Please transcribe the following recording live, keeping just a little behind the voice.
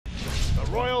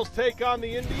Royals take on the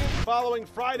Indians following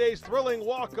Friday's thrilling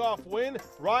walk-off win.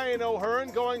 Ryan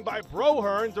O'Hearn, going by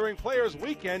Brohearn during Players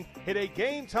Weekend, hit a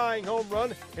game-tying home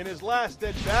run in his last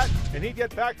at-bat, and he'd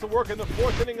get back to work in the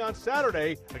fourth inning on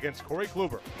Saturday against Corey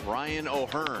Kluber. Ryan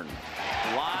O'Hearn,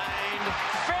 lined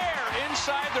fair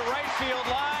inside the right field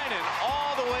line and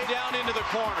all the way down into the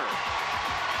corner.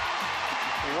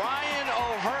 Ryan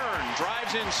O'Hearn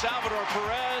drives in Salvador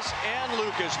Perez and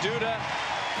Lucas Duda,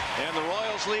 and the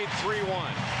Royals lead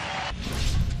 3-1.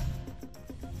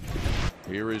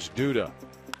 Here is Duda.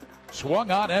 Swung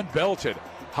on and belted.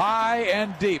 High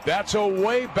and deep. That's a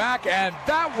way back, and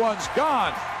that one's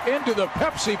gone into the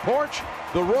Pepsi porch.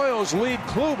 The Royals lead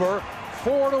Kluber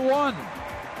 4-1.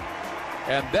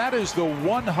 And that is the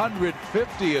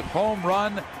 150th home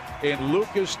run in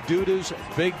Lucas Duda's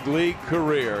big league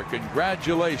career.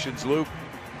 Congratulations, Luke.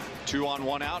 2 on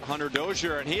 1 out. Hunter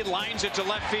Dozier, and he lines it to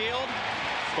left field.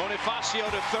 Bonifacio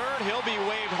to third. He'll be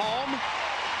waved home.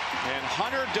 And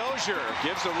Hunter Dozier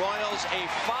gives the Royals a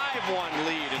 5-1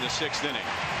 lead in the 6th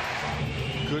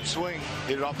inning. Good swing.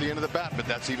 Hit it off the end of the bat, but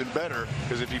that's even better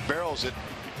because if he barrels it,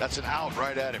 that's an out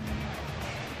right at him.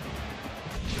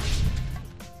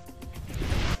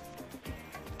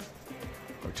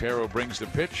 Otero brings the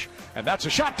pitch, and that's a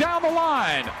shot down the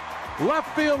line.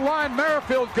 Left field line,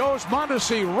 Merrifield goes.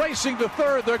 Mondesi racing to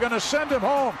third. They're going to send him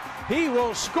home. He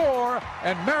will score,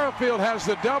 and Merrifield has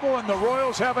the double, and the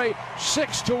Royals have a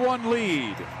 6-1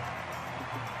 lead.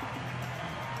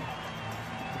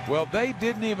 Well, they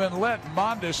didn't even let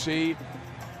Mondesi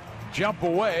jump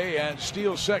away and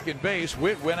steal second base.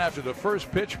 Whit went after the first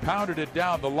pitch, pounded it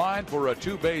down the line for a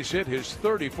 2-base hit, his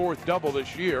 34th double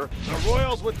this year. The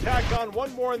Royals would tack on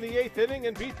one more in the 8th inning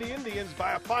and beat the Indians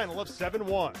by a final of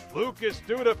 7-1. Lucas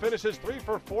Duda finishes 3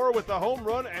 for 4 with the home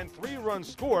run and 3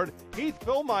 runs scored. Heath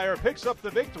Fillmyer picks up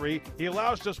the victory. He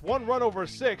allows just 1 run over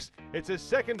 6. It's his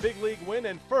second big league win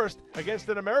and first against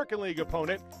an American League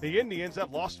opponent. The Indians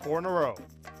have lost 4 in a row.